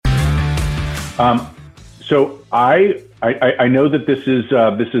So I know that this is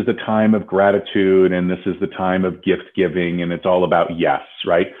the time of gratitude, and this is the time of gift giving, and it's all about yes,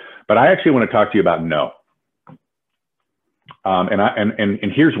 right? But I actually want to talk to you about no.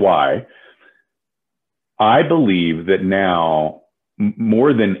 And here's why. I believe that now,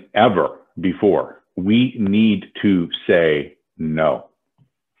 more than ever before, we need to say no.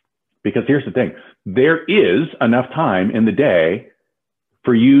 Because here's the thing, there is enough time in the day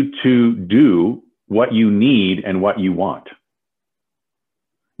for you to do what you need and what you want.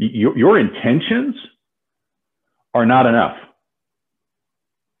 Your intentions are not enough.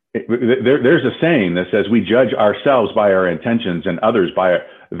 There's a saying that says we judge ourselves by our intentions and others by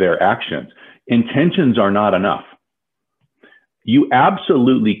their actions. Intentions are not enough. You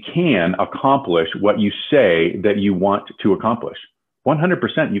absolutely can accomplish what you say that you want to accomplish.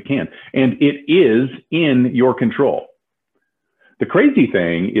 100% you can. And it is in your control. The crazy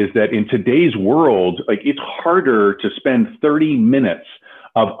thing is that in today's world, like, it's harder to spend 30 minutes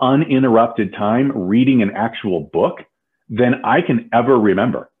of uninterrupted time reading an actual book than I can ever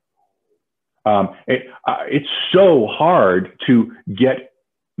remember. It's so hard to get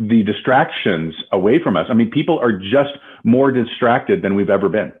the distractions away from us. I mean, people are just more distracted than we've ever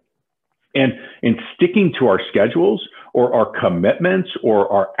been. And sticking to our schedules or our commitments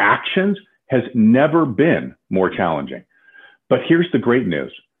or our actions has never been more challenging. But here's the great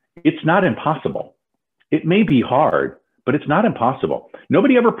news. It's not impossible. It may be hard, but it's not impossible.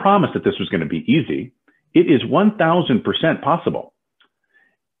 Nobody ever promised that this was going to be easy. It is 1000% possible.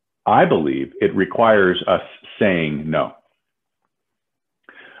 I believe it requires us saying no.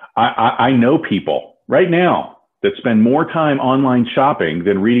 I know people right now that spend more time online shopping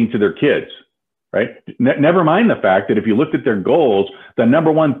than reading to their kids, right? Never mind the fact that if you looked at their goals, the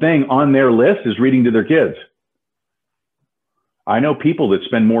number one thing on their list is reading to their kids. I know people that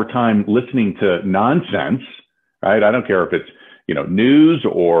spend more time listening to nonsense, right? I don't care if it's, news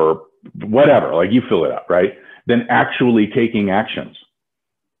or whatever, like, you fill it up, right? Than actually taking actions.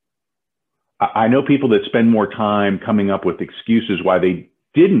 I know people that spend more time coming up with excuses why they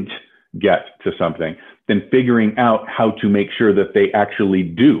didn't get to something than figuring out how to make sure that they actually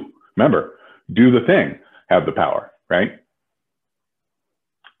do. Remember, do the thing, have the power, right?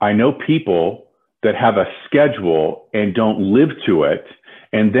 I know people that have a schedule and don't live to it,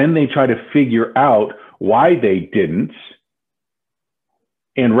 and then they try to figure out why they didn't.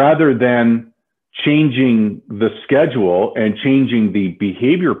 And rather than changing the schedule and changing the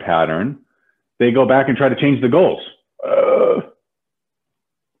behavior pattern, they go back and try to change the goals.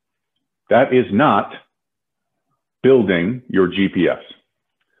 That is not building your GPS.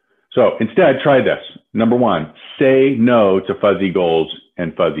 So instead, try this. Number one, say no to fuzzy goals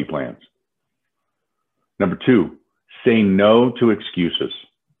and fuzzy plans. Number two, say no to excuses.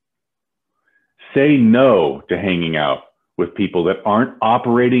 Say no to hanging out with people that aren't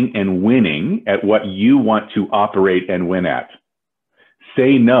operating and winning at what you want to operate and win at.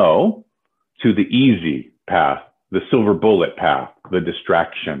 Say no to the easy path, the silver bullet path, the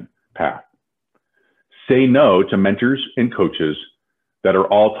distraction path. Say no to mentors and coaches that are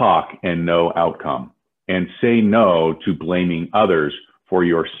all talk and no outcome. And say no to blaming others for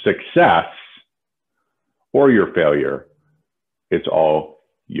your success or your failure. It's all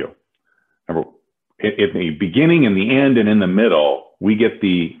you. Remember, in the beginning, in the end, and in the middle, we get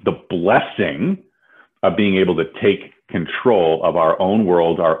the blessing of being able to take control of our own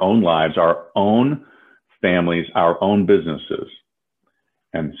world, our own lives, our own families, our own businesses,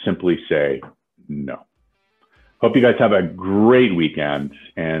 and simply say no. Hope you guys have a great weekend.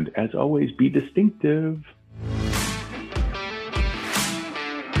 And as always, be distinctive.